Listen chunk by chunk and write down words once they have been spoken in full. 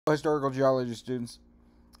Historical geology students.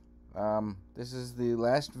 This is the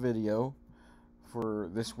last video for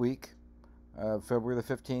this week, February the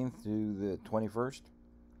 15th to the 21st.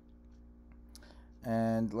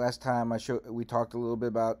 And last time we talked a little bit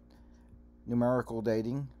about numerical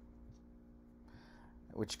dating,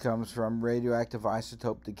 which comes from radioactive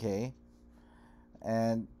isotope decay.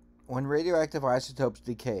 And when radioactive isotopes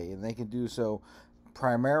decay, and they can do so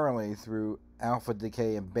primarily through alpha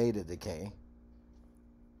decay and beta decay,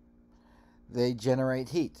 they generate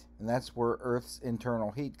heat, and that's where Earth's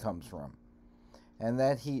internal heat comes from. And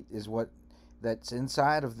that heat is that's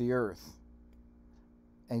inside of the Earth,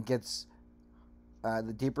 and gets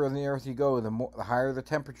the deeper in the Earth you go, the higher the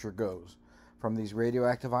temperature goes from these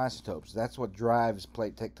radioactive isotopes. That's what drives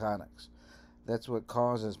plate tectonics. That's what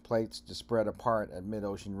causes plates to spread apart at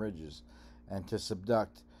mid-ocean ridges and to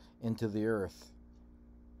subduct into the Earth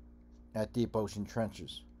at deep ocean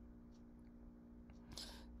trenches.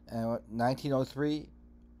 1903,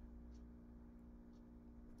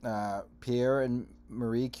 Pierre and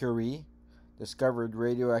Marie Curie discovered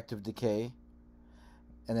radioactive decay,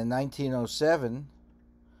 and in 1907,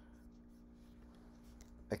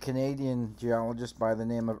 a Canadian geologist by the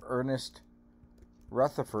name of Ernest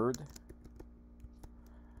Rutherford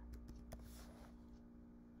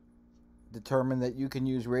determined that you can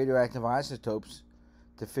use radioactive isotopes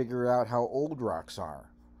to figure out how old rocks are.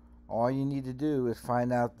 All you need to do is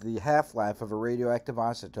find out the half-life of a radioactive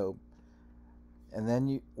isotope, and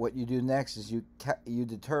then what you do next is you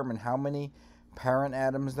determine how many parent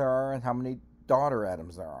atoms there are and how many daughter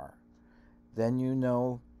atoms there are. Then you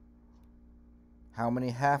know how many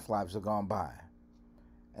half-lives have gone by,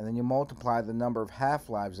 and then you multiply the number of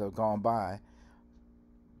half-lives that have gone by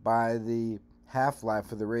the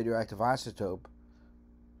half-life of the radioactive isotope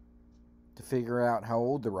to figure out how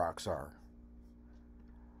old the rocks are.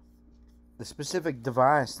 The specific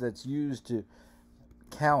device that's used to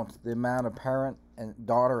count the amount of parent and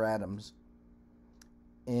daughter atoms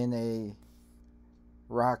in a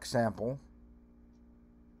rock sample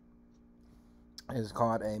is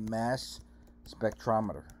called a mass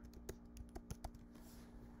spectrometer.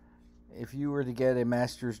 If you were to get a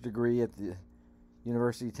master's degree at the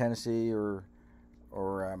University of Tennessee or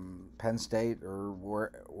Penn State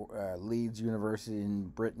or Leeds University in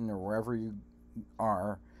Britain or wherever you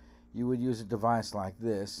are, you would use a device like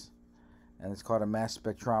this, and it's called a mass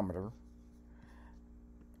spectrometer.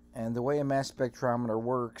 And the way a mass spectrometer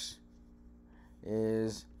works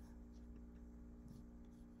is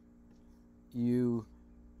you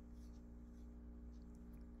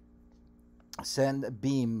send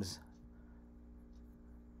beams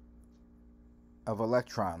of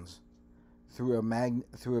electrons through a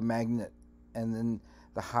magnet, and then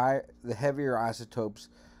the heavier isotopes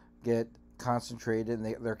get concentrated,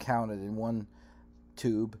 and they're counted in one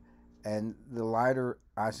tube, and the lighter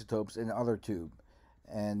isotopes in other tube.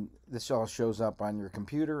 And this all shows up on your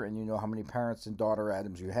computer, and you know how many parents and daughter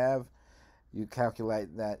atoms you have. You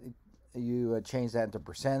calculate that, you change that into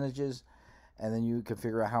percentages, and then you can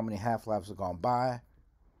figure out how many half-lives have gone by.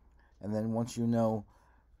 And then once you know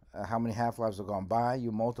how many half-lives have gone by,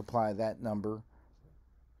 you multiply that number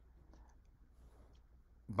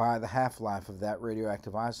by the half-life of that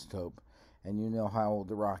radioactive isotope, and you know how old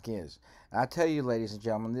the rock is. And I tell you, ladies and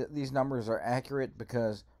gentlemen, these numbers are accurate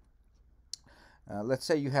because let's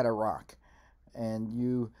say you had a rock and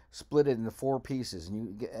you split it into 4 pieces,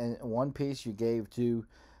 and one piece you gave to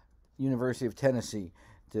University of Tennessee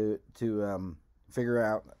to figure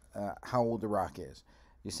out how old the rock is.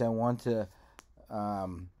 You send one to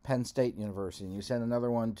Penn State University, and you send another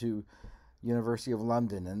one to University of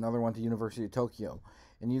London, and another one to University of Tokyo.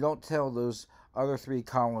 And you don't tell those other 3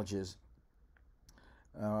 colleges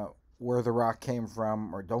where the rock came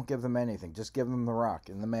from, or don't give them anything. Just give them the rock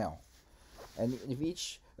in the mail. And if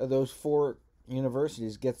each of those 4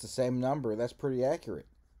 universities gets the same number, that's pretty accurate.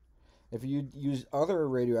 If you use other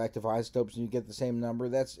radioactive isotopes and you get the same number,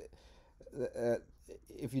 that's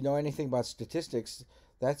if you know anything about statistics,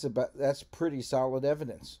 that's pretty solid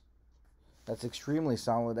evidence. That's extremely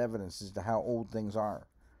solid evidence as to how old things are.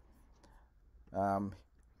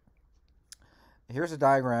 Here's a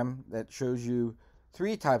diagram that shows you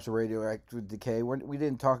 3 types of radioactive decay. We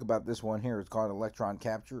didn't talk about this one here. It's called electron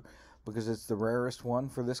capture because it's the rarest one.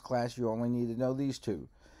 For this class, you only need to know these 2,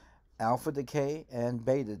 alpha decay and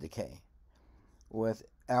beta decay. With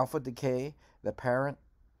alpha decay, the parent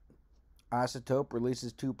isotope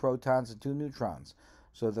releases 2 protons and 2 neutrons,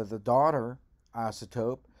 so that the daughter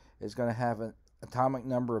isotope is going to have an atomic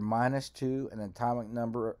number of -2 and an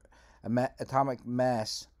atomic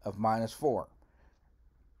mass of -4.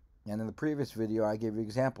 And in the previous video, I gave you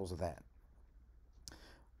examples of that.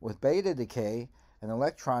 With beta decay, an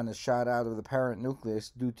electron is shot out of the parent nucleus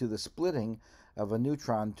due to the splitting of a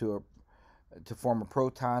neutron to form a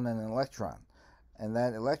proton and an electron. And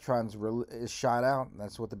that electron is shot out,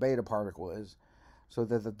 that's what the beta particle is, so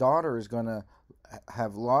that the daughter is going to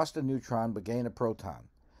have lost a neutron but gain a proton.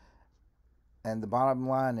 And the bottom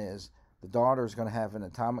line is the daughter is going to have an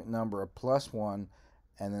atomic number of +1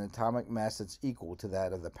 and an atomic mass that's equal to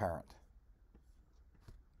that of the parent.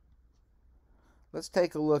 Let's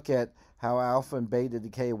take a look at how alpha and beta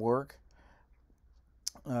decay work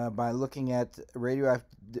by looking at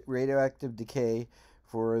radioactive decay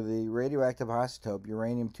for the radioactive isotope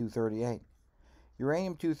uranium-238.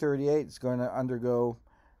 Uranium-238 is going to undergo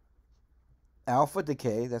alpha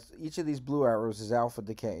decay. That's each of these blue arrows is alpha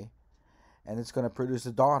decay, and it's going to produce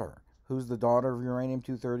a daughter. Who's the daughter of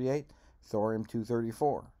uranium-238?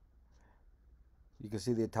 Thorium-234. You can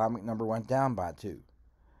see the atomic number went down by 2.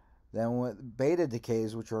 Then with beta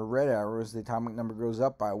decays, which are red arrows, the atomic number goes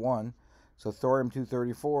up by 1. So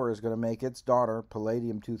thorium-234 is going to make its daughter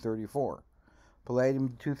palladium-234.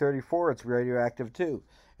 Palladium-234, it's radioactive too,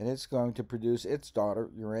 and it's going to produce its daughter,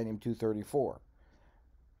 uranium-234.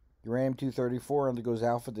 Uranium-234 undergoes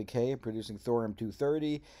alpha decay, producing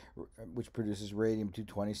thorium-230, which produces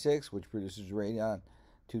radium-226, which produces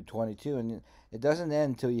radium-222, and it doesn't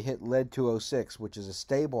end until you hit lead-206, which is a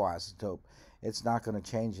stable isotope. It's not going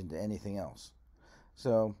to change into anything else.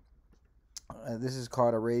 So this is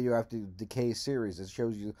called a radioactive decay series. It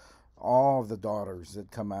shows you all of the daughters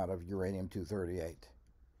that come out of uranium-238.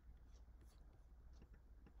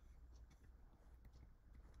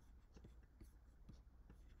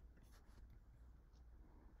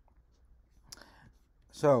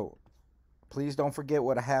 So please don't forget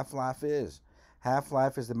what a half-life is.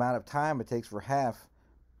 Half-life is the amount of time it takes for half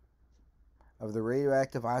of the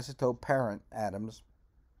radioactive isotope parent atoms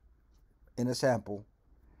in a sample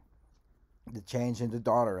to change into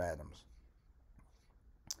daughter atoms.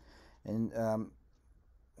 And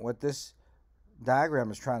what this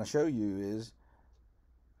diagram is trying to show you is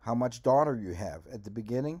how much daughter you have. At the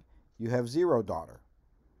beginning, you have 0 daughter.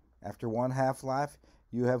 After 1 half-life,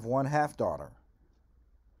 you have 1/2 daughter.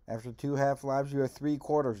 After 2 half-lives, you have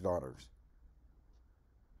 3/4 daughters.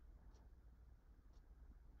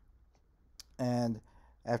 And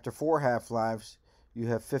after 4 half-lives, you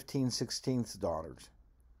have 15/16 daughters.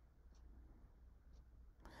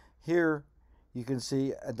 Here, you can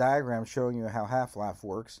see a diagram showing you how half-life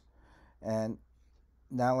works. And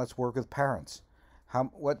now let's work with parents.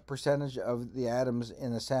 What percentage of the atoms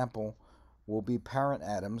in a sample will be parent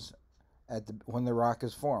atoms when the rock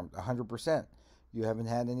is formed? 100%. You haven't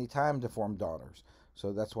had any time to form daughters.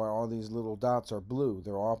 So that's why all these little dots are blue.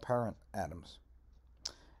 They're all parent atoms.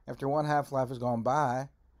 After 1 half-life has gone by,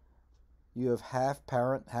 you have half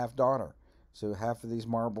parent, half daughter. So half of these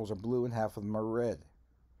marbles are blue and half of them are red.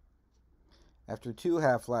 After 2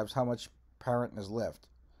 half-lives, how much parent is left?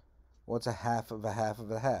 What's a half of a half of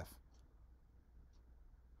a half?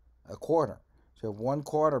 1/4. So you have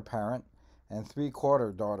 1/4 parent and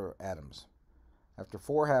 3/4 daughter atoms. After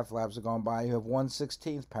 4 half-lives have gone by, you have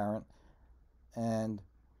 1/16 parent and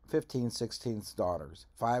 15/16 daughters.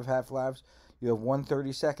 5 half-lives, you have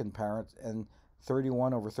 1/32 parent and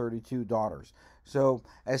 31/32 daughters. So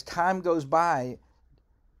as time goes by,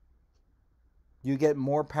 you get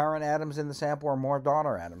more parent atoms in the sample or more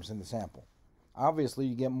daughter atoms in the sample. Obviously,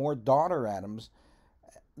 you get more daughter atoms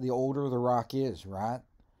the older the rock is, right?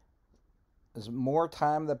 As more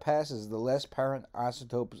time that passes, the less parent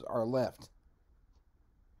isotopes are left.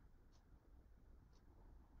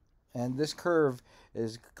 And this curve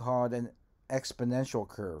is called an exponential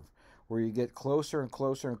curve, where you get closer and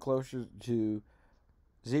closer and closer to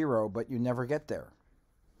 0, but you never get there.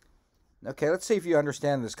 Okay, let's see if you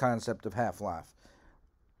understand this concept of half-life.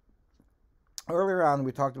 Earlier on,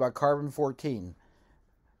 we talked about carbon-14,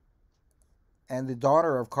 and the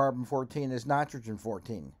daughter of carbon-14 is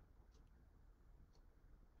nitrogen-14.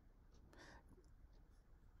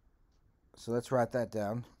 So let's write that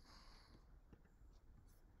down.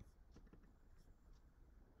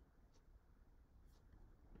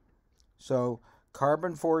 So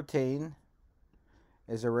carbon-14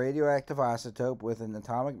 is a radioactive isotope with an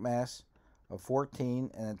atomic mass of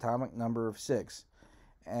 14 and an atomic number of 6.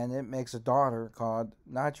 And it makes a daughter called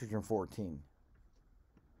nitrogen-14.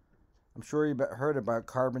 I'm sure you've heard about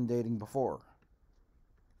carbon dating before.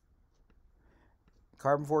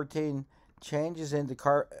 Carbon-14 changes into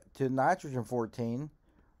nitrogen-14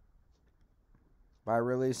 by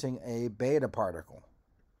releasing a beta particle,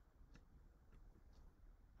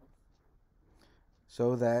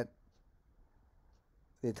 so that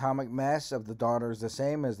the atomic mass of the daughter is the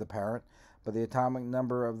same as the parent, but the atomic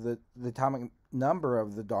number of the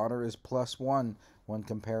daughter is +1 when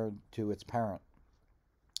compared to its parent.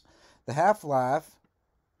 The half-life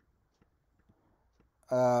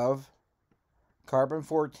of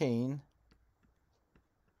carbon-14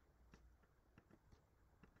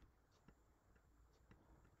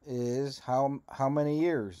 is how many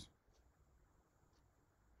years?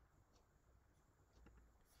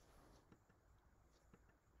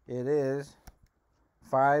 It is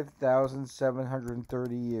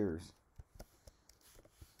 5,730 years.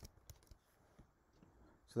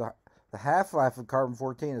 So the half-life of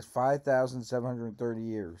carbon-14 is 5,730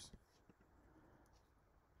 years.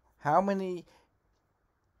 How many,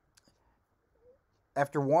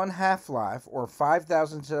 after one half-life, or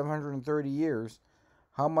 5,730 years,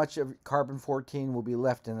 how much of carbon-14 will be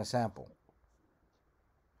left in a sample?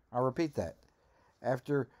 I'll repeat that.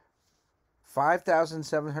 After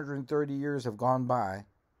 5,730 years have gone by,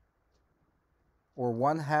 or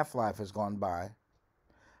one half-life has gone by,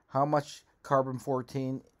 how much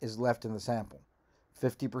carbon-14 is left in the sample?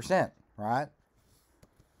 50%, right?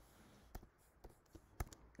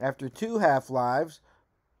 After two half-lives,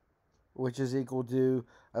 which is equal to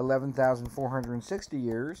 11,460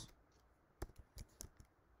 years,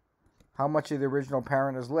 how much of the original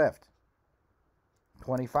parent is left?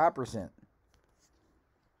 25%.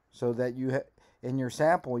 So that in your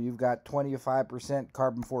sample, you've got 25%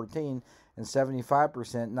 carbon-14 and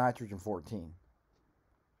 75% nitrogen-14.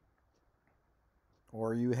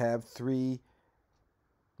 Or you have 3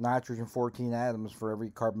 nitrogen-14 atoms for every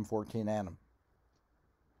carbon-14 atom.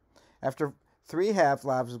 After 3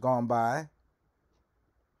 half-lives have gone by,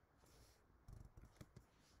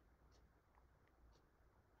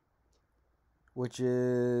 which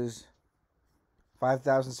is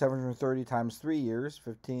 5,730 times 3 years,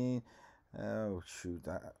 15. Oh, shoot.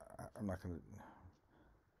 I'm not going to.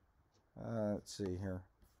 Let's see here.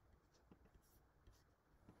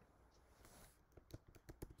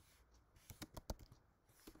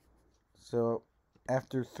 So,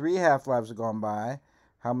 after 3 half-lives have gone by,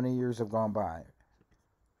 how many years have gone by?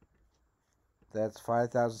 That's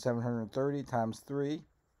 5,730 times 3.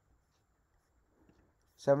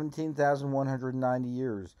 17,190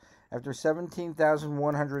 years. After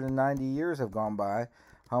 17,190 years have gone by,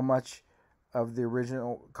 how much of the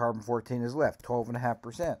original carbon-14 is left?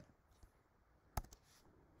 12.5%.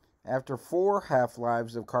 After 4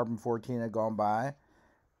 half-lives of carbon-14 have gone by,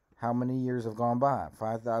 how many years have gone by?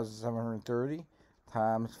 5,730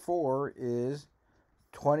 times 4 is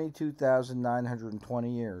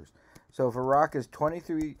 22,920 years. So if a rock is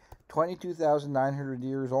 22,900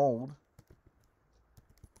 years old,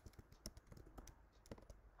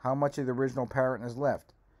 how much of the original parent is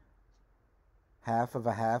left? Half of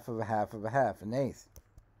a half of a half of a half, an eighth.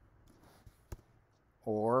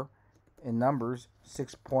 Or, in numbers,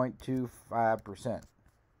 6.25%.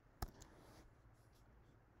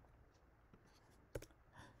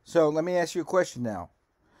 So let me ask you a question now.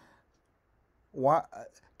 Why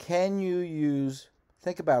can you use?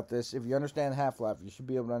 Think about this. If you understand half-life, you should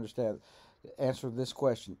be able to answer this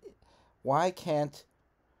question. Why can't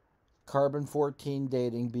carbon-14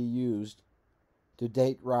 dating be used to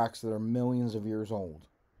date rocks that are millions of years old?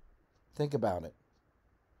 Think about it.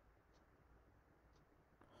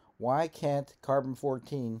 Why can't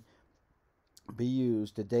carbon-14 be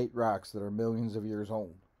used to date rocks that are millions of years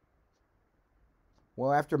old?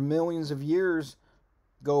 Well, after millions of years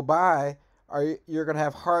go by, you're going to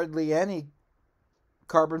have hardly any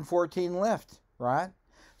carbon-14 left, right?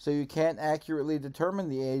 So you can't accurately determine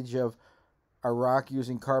the age of a rock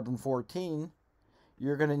using carbon-14.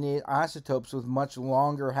 You're going to need isotopes with much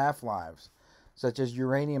longer half-lives, such as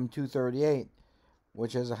uranium-238,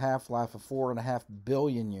 which has a half-life of 4.5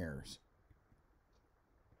 billion years.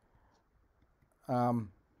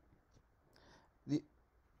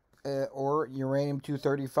 Or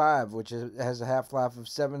uranium-235, which has a half-life of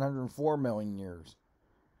 704 million years.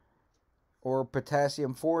 Or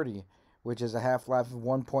potassium-40, which has a half-life of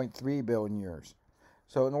 1.3 billion years.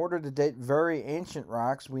 So in order to date very ancient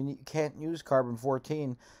rocks, we can't use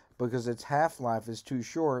carbon-14 because its half-life is too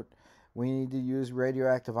short. We need to use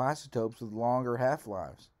radioactive isotopes with longer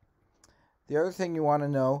half-lives. The other thing you want to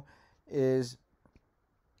know is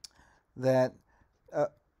that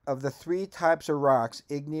of the 3 types of rocks,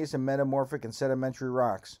 igneous and metamorphic and sedimentary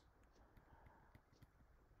rocks,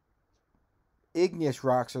 igneous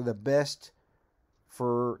rocks are the best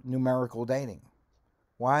for numerical dating.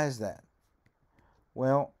 Why is that?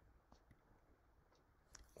 Well,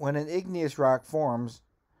 when an igneous rock forms,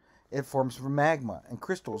 it forms from magma, and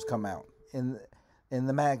crystals come out in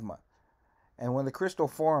the magma. And when the crystal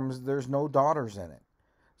forms, there's no daughters in it.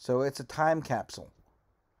 So it's a time capsule.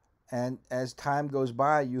 And as time goes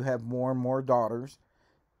by, you have more and more daughters,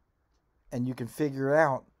 and you can figure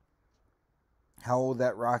out how old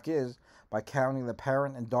that rock is by counting the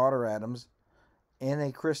parent and daughter atoms in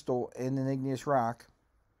a crystal in an igneous rock.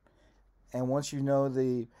 And once you know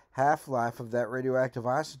the half-life of that radioactive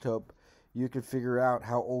isotope, you can figure out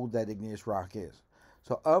how old that igneous rock is.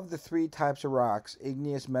 So of the three types of rocks,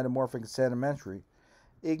 igneous, metamorphic, and sedimentary,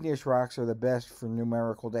 igneous rocks are the best for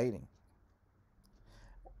numerical dating.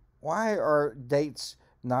 Why are dates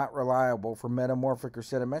not reliable for metamorphic or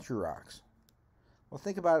sedimentary rocks? Well,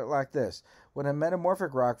 think about it like this. When a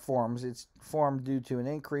metamorphic rock forms, it's formed due to an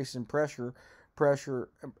increase in increase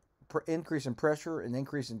in pressure, an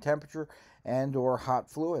increase in temperature, and or hot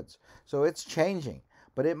fluids. So it's changing,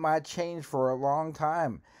 but it might change for a long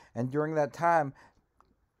time. And during that time,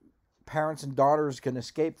 parents and daughters can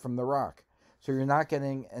escape from the rock. So you're not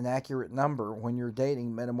getting an accurate number when you're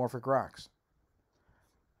dating metamorphic rocks.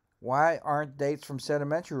 Why aren't dates from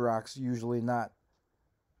sedimentary rocks usually not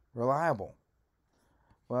reliable?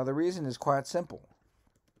 Well, the reason is quite simple.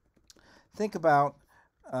 Think about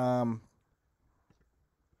a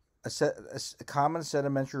common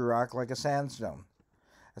sedimentary rock like a sandstone.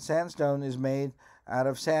 A sandstone is made out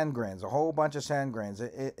of sand grains, a whole bunch of sand grains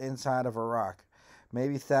inside of a rock,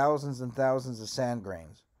 maybe thousands and thousands of sand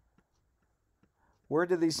grains. Where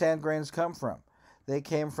did these sand grains come from? They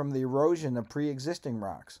came from the erosion of pre-existing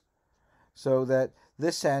rocks. So that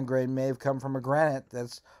this sand grain may have come from a granite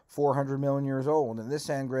that's 400 million years old, and this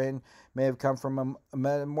sand grain may have come from a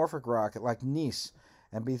metamorphic rock like gneiss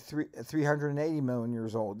and be 380 million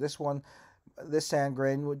years old. This sand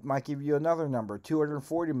grain might give you another number,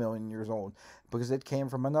 240 million years old, because it came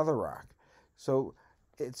from another rock. So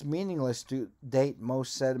it's meaningless to date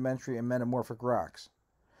most sedimentary and metamorphic rocks.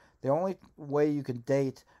 The only way you can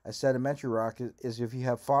date a sedimentary rock is if you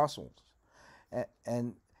have fossils.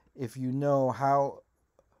 And if you know how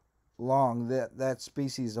long that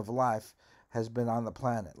species of life has been on the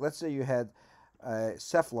planet. Let's say you had a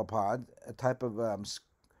cephalopod, a type of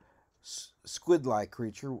squid-like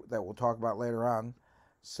creature that we'll talk about later on,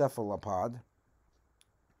 cephalopod.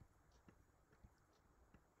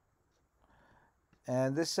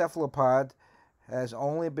 And this cephalopod has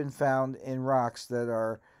only been found in rocks that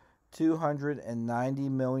are 290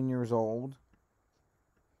 million years old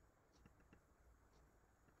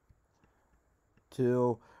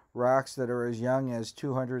to rocks that are as young as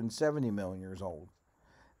 270 million years old.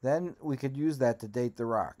 Then we could use that to date the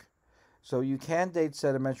rock. So you can date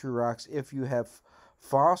sedimentary rocks if you have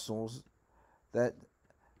fossils that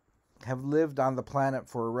have lived on the planet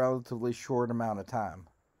for a relatively short amount of time.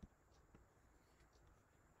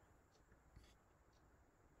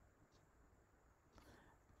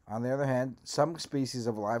 On the other hand, some species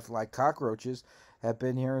of life, like cockroaches, have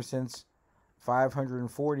been here since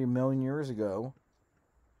 540 million years ago.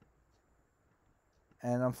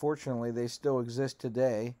 And unfortunately, they still exist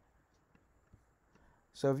today.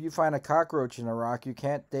 So if you find a cockroach in a rock, you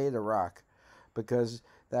can't date a rock, because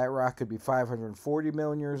that rock could be 540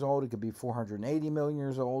 million years old. It could be 480 million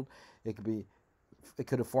years old. It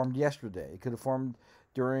could have formed yesterday. It could have formed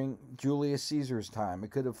during Julius Caesar's time.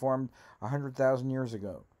 It could have formed 100,000 years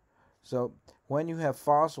ago. So when you have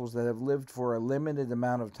fossils that have lived for a limited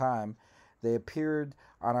amount of time, they appeared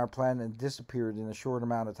on our planet and disappeared in a short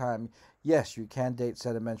amount of time, yes, you can date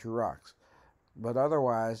sedimentary rocks. But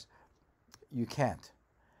otherwise, you can't.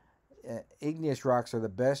 Igneous rocks are the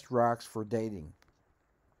best rocks for dating.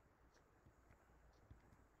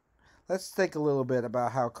 Let's think a little bit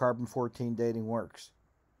about how carbon-14 dating works.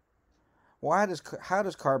 How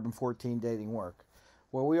does carbon-14 dating work?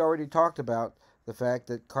 Well, we already talked about the fact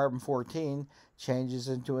that carbon-14 changes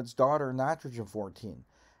into its daughter, nitrogen-14.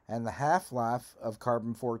 And the half-life of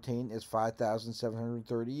carbon-14 is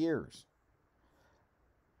 5,730 years.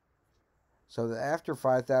 So that after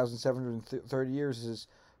 5,730 years has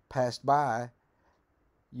passed by,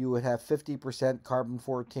 you would have 50%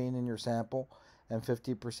 carbon-14 in your sample and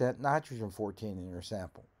 50% nitrogen-14 in your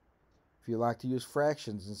sample. If you like to use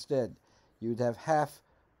fractions instead, you would have half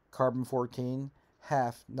carbon-14,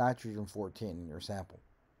 half nitrogen-14 in your sample.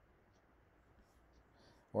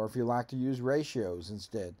 Or if you like to use ratios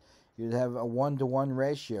instead, you'd have a 1-to-1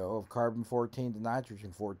 ratio of carbon-14 to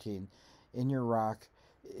nitrogen-14 in your rock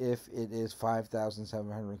if it is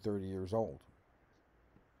 5,730 years old.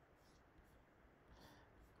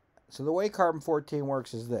 So the way carbon-14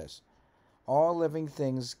 works is this. All living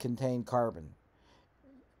things contain carbon.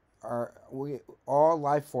 All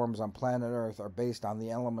life forms on planet Earth are based on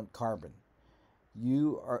the element carbon.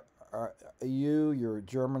 Your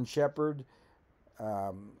German Shepherd,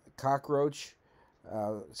 cockroach,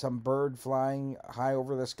 some bird flying high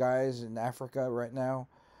over the skies in Africa right now,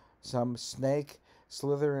 some snake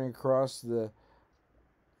slithering across the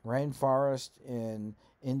rainforest in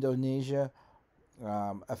Indonesia,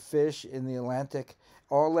 a fish in the Atlantic.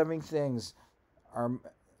 All living things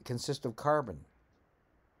consist of carbon.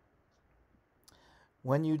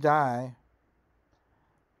 When you die,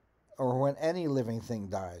 or when any living thing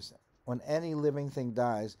dies,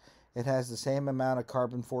 it has the same amount of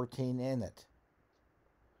carbon-14 in it.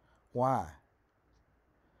 Why?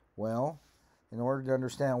 Well, in order to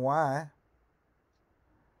understand why,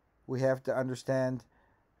 we have to understand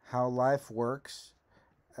how life works.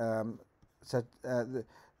 There's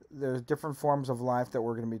different forms of life that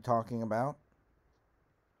we're going to be talking about.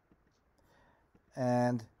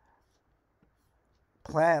 And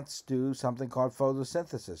plants do something called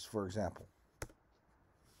photosynthesis, for example.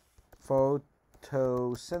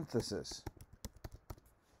 Photosynthesis.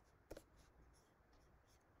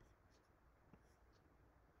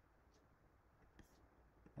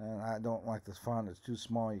 And I don't like this font. It's too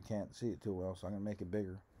small. You can't see it too well, so I'm going to make it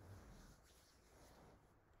bigger.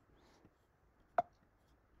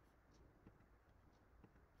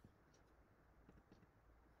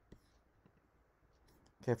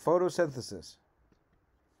 Okay, photosynthesis.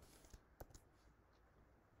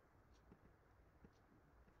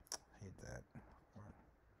 I hate that.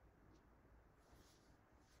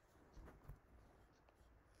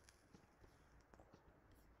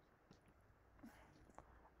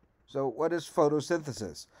 So what is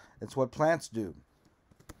photosynthesis? It's what plants do.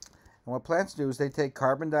 And what plants do is they take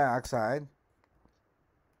carbon dioxide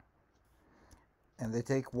and they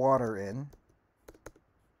take water in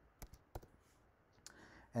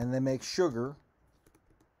and they make sugar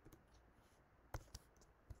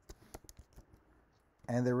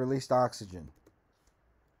and they release oxygen.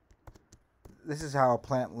 This is how a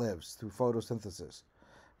plant lives, through photosynthesis.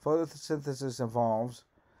 Photosynthesis involves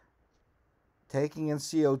taking in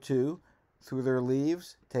CO2 through their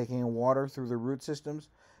leaves, taking in water through their root systems,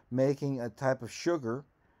 making a type of sugar,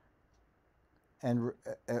 and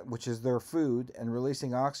which is their food, and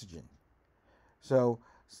releasing oxygen. So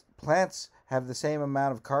plants have the same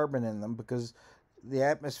amount of carbon in them because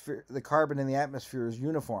the carbon in the atmosphere is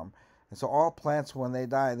uniform. And so all plants, when they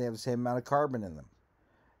die, they have the same amount of carbon in them.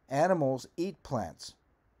 Animals eat plants.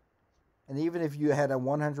 And even if you had a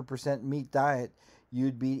 100% meat diet,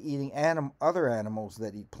 you'd be eating other animals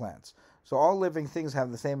that eat plants. So all living things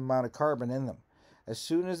have the same amount of carbon in them. As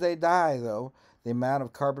soon as they die, though, the amount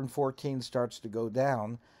of carbon-14 starts to go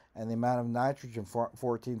down, and the amount of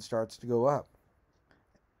nitrogen-14 starts to go up.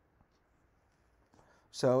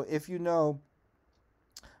 So if you know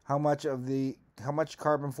how much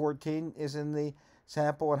carbon-14 is in the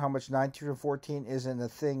sample and how much nitrogen-14 is in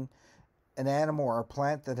an animal or a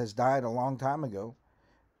plant that has died a long time ago,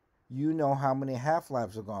 you know how many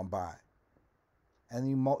half-lives have gone by. And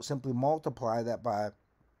you simply multiply that by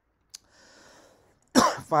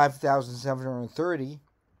 5,730,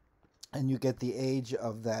 and you get the age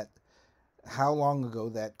of that, how long ago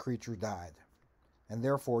that creature died. And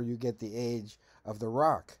therefore you get the age of the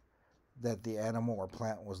rock that the animal or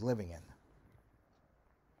plant was living in.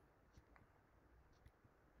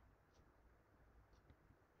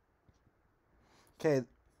 Okay,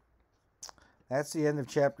 that's the end of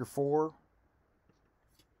chapter 4.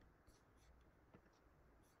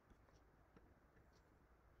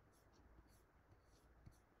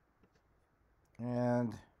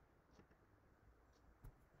 And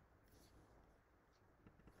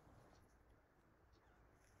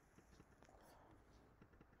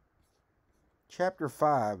chapter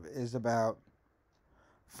 5 is about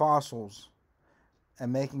fossils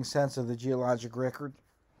and making sense of the geologic record.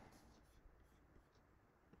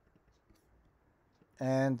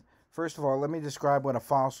 And first of all, let me describe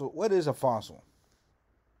what is a fossil?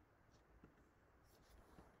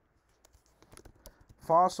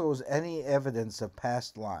 Fossil is any evidence of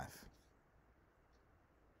past life.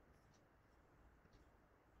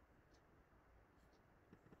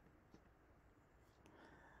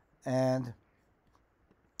 And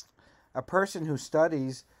a person who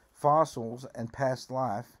studies fossils and past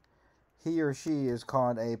life, he or she is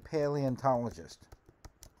called a paleontologist.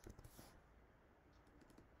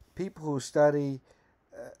 People who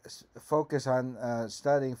focus on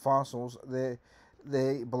studying fossils,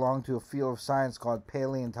 they belong to a field of science called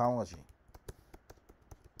paleontology.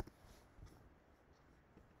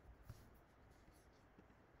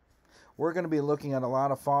 We're going to be looking at a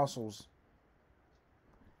lot of fossils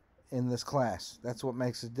in this class. That's what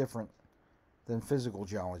makes it different than physical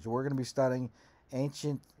geology. We're going to be studying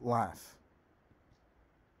ancient life.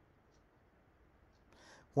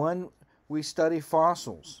 When we study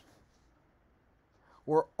fossils.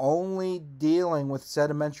 We're only dealing with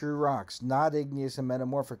sedimentary rocks, not igneous and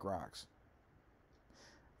metamorphic rocks.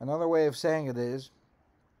 Another way of saying it is,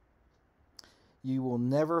 you will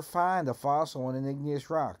never find a fossil in an igneous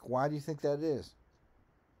rock. Why do you think that is?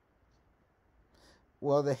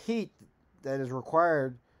 Well, the heat that is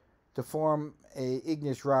required to form an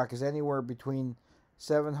igneous rock is anywhere between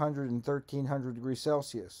 700 and 1300 degrees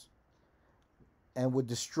Celsius and would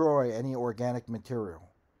destroy any organic material.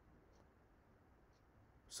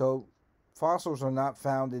 So fossils are not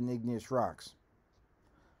found in igneous rocks.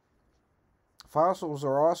 Fossils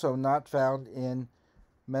are also not found in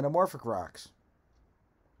metamorphic rocks,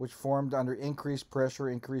 which formed under increased pressure,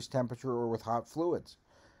 increased temperature, or with hot fluids.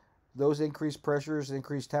 Those increased pressures,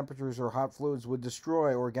 increased temperatures, or hot fluids would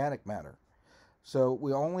destroy organic matter. So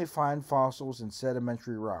we only find fossils in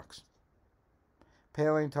sedimentary rocks.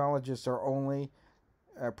 Paleontologists are only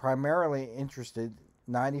primarily interested,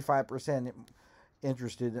 95%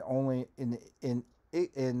 interested only in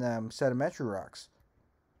sedimentary rocks.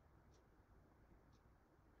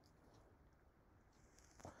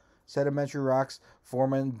 Sedimentary rocks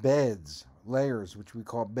form in beds, layers, which we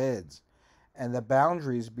call beds. And the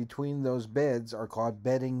boundaries between those beds are called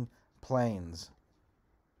bedding planes.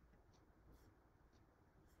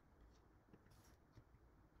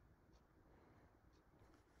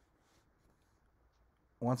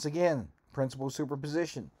 Once again, principal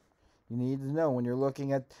superposition. You need to know when you're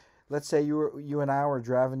looking at, let's say you and I were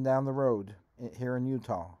driving down the road here in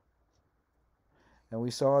Utah, and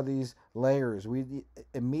we saw these layers.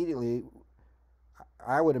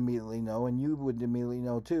 I would immediately know, and you would immediately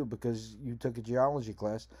know too, because you took a geology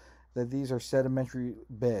class, that these are sedimentary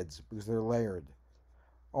beds because they're layered.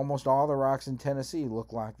 Almost all the rocks in Tennessee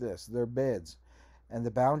look like this. They're beds, and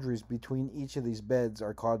the boundaries between each of these beds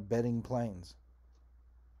are called bedding planes.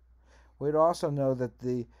 We'd also know that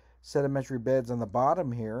the sedimentary beds on the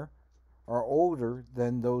bottom here are older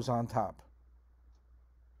than those on top.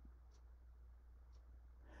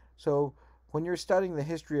 So when you're studying the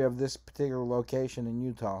history of this particular location in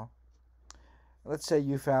Utah, let's say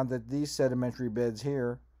you found that these sedimentary beds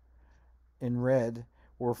here in red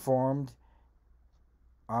were formed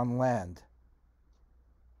on land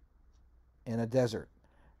in a desert.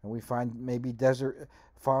 And we find maybe desert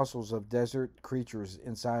fossils of desert creatures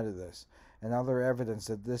inside of this, and other evidence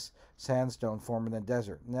that this sandstone formed in the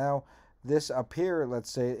desert. Now, this up here,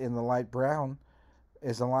 let's say in the light brown,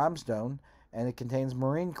 is a limestone, and it contains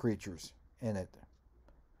marine creatures in it.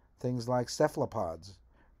 Things like cephalopods,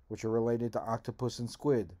 which are related to octopus and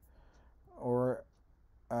squid, or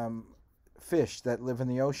fish that live in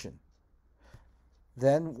the ocean.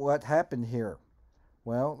 Then what happened here?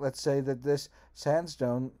 Well, let's say that this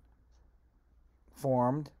sandstone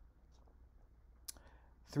formed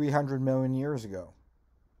 300 million years ago.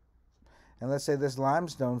 And let's say this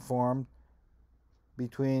limestone formed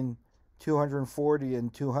between 240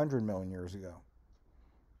 and 200 million years ago.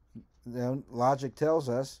 Then logic tells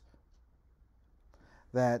us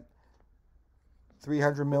that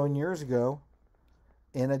 300 million years ago,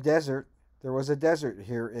 in a desert, there was a desert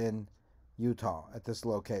here in Utah at this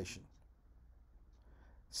location.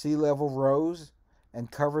 Sea level rose and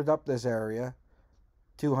covered up this area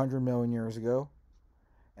 200 million years ago,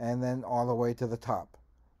 and then all the way to the top,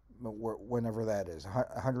 whenever that is,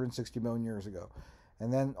 160 million years ago.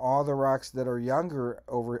 And then all the rocks that are younger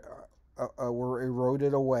were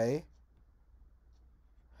eroded away,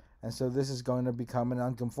 and so this is going to become an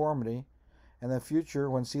unconformity. In the future,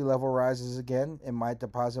 when sea level rises again, it might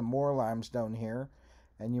deposit more limestone here,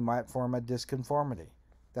 and you might form a disconformity.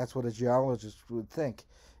 That's what a geologist would think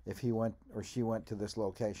if he went or she went to this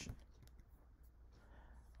location.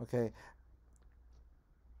 Okay.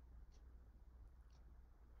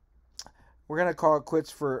 We're going to call it quits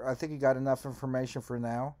for, I think you got enough information for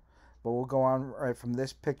now, but we'll go on right from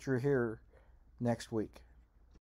this picture here next week.